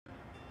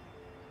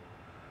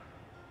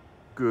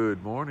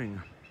Good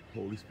morning,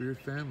 Holy Spirit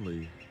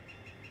family.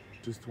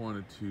 Just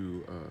wanted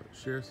to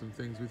share some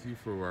things with you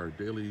for our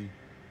daily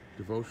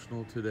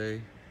devotional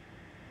today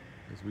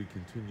as we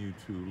continue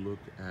to look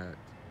at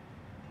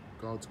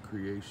God's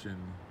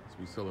creation as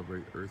we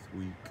celebrate Earth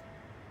Week,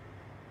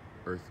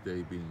 Earth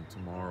Day being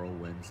tomorrow,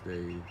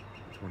 Wednesday,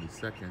 the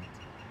 22nd.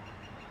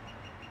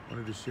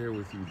 Wanted to share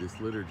with you this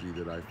liturgy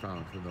that I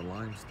found from the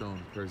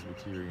Limestone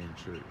Presbyterian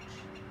Church.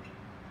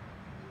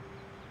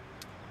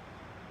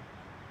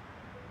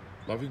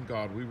 Loving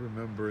God, we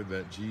remember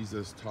that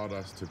Jesus taught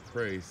us to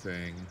pray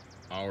saying,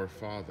 Our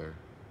Father,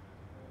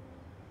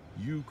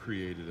 you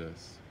created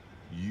us,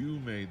 you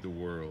made the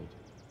world,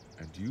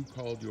 and you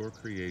called your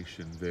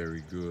creation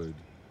very good.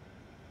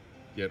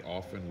 Yet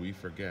often we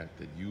forget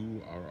that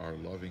you are our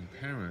loving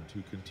parent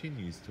who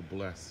continues to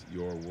bless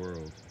your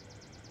world.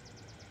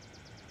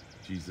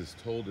 Jesus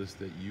told us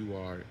that you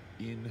are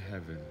in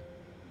heaven,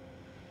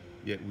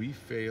 yet we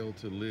fail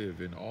to live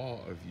in awe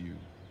of you.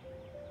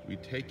 We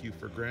take you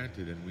for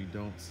granted and we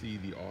don't see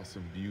the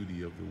awesome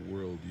beauty of the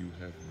world you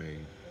have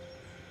made.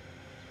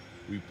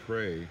 We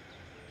pray,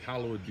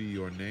 hallowed be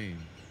your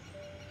name.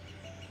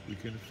 We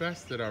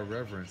confess that our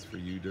reverence for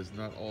you does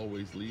not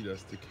always lead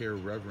us to care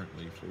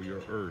reverently for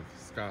your earth,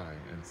 sky,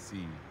 and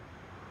sea.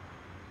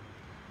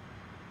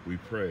 We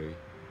pray,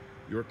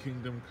 your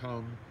kingdom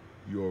come,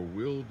 your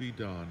will be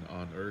done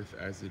on earth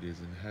as it is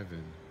in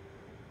heaven.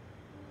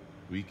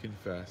 We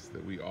confess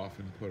that we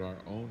often put our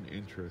own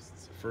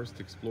interests first,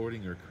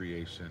 exploiting your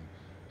creation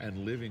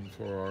and living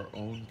for our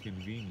own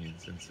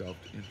convenience and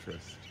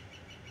self-interest.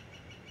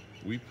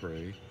 We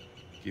pray,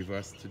 give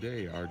us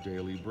today our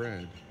daily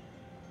bread.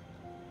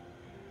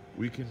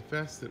 We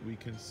confess that we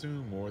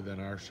consume more than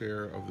our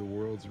share of the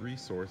world's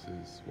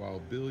resources, while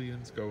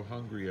billions go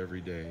hungry every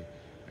day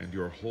and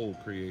your whole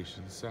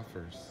creation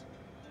suffers.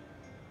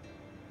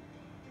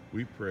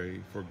 We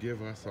pray,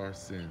 forgive us our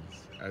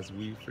sins, as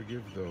we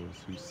forgive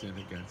those who sin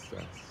against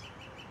us.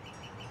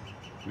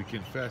 We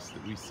confess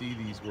that we see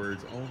these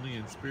words only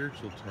in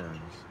spiritual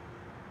terms,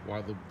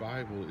 while the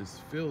Bible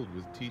is filled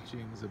with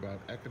teachings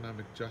about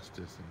economic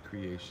justice and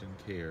creation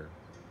care.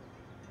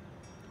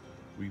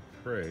 We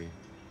pray,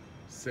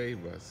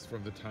 save us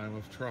from the time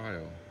of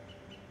trial.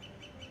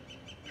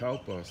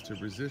 Help us to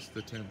resist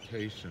the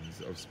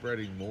temptations of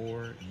spreading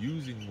more,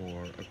 using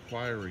more,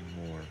 acquiring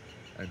more,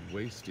 and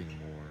wasting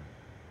more.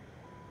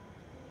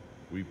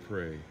 We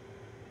pray,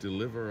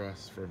 deliver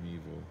us from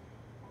evil.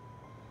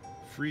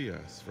 Free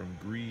us from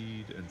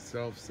greed and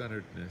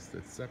self-centeredness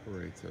that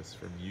separates us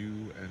from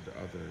you and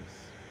others.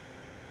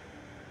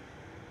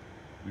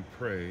 We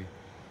pray,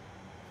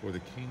 for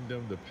the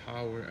kingdom, the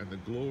power, and the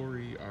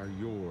glory are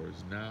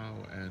yours now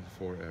and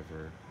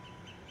forever.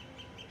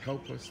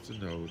 Help us to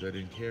know that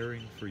in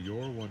caring for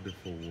your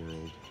wonderful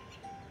world,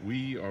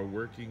 we are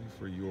working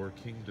for your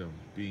kingdom,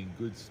 being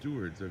good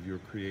stewards of your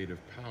creative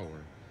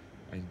power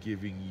and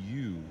giving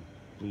you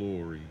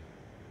glory.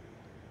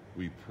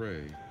 We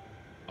pray,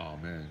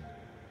 Amen.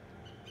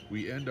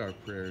 We end our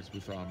prayers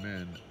with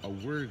Amen, a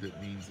word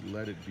that means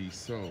let it be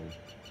so.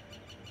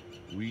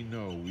 We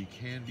know we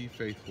can be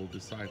faithful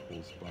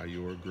disciples by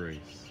your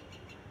grace.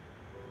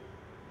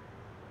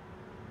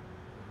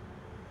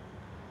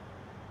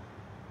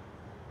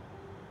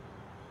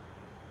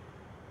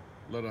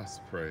 Let us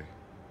pray.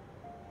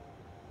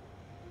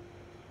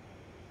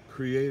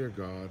 Creator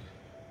God,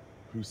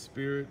 whose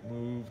spirit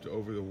moved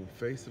over the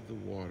face of the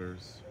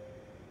waters,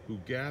 who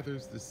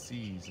gathers the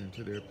seas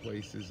into their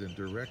places and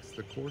directs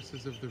the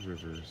courses of the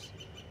rivers,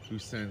 who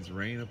sends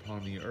rain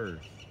upon the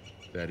earth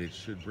that it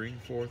should bring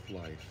forth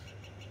life,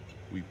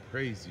 we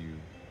praise you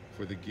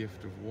for the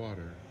gift of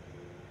water.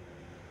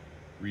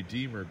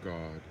 Redeemer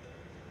God,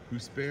 who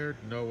spared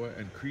Noah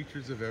and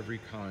creatures of every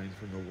kind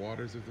from the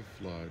waters of the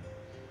flood,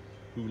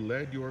 who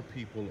led your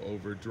people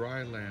over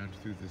dry land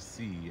through the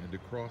sea and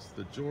across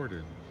the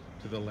Jordan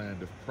to the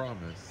land of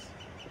promise,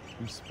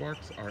 who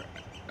sparks our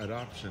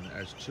adoption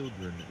as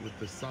children with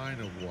the sign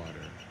of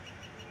water.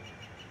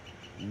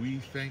 We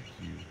thank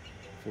you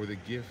for the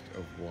gift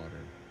of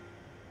water.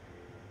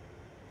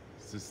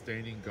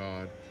 Sustaining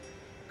God,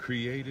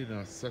 create in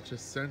us such a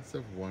sense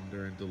of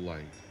wonder and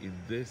delight in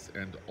this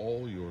and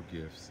all your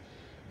gifts,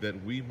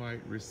 that we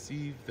might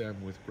receive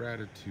them with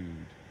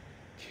gratitude,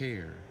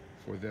 care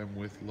for them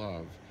with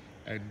love,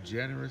 and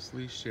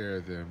generously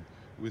share them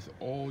with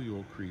all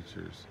your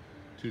creatures,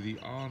 to the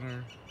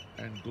honor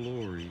and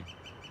glory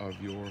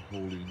of your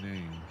holy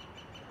name.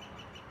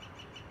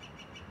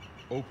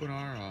 Open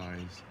our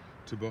eyes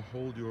to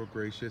behold your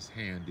gracious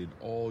hand in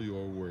all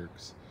your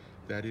works,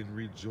 that in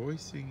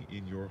rejoicing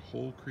in your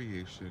whole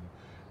creation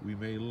we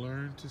may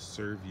learn to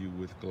serve you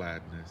with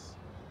gladness,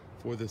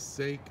 for the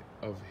sake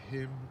of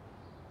him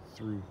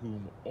through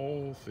whom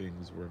all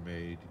things were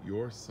made,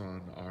 your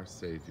Son, our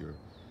Savior,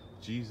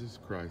 Jesus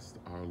Christ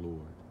our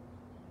Lord.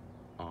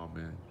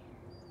 Amen.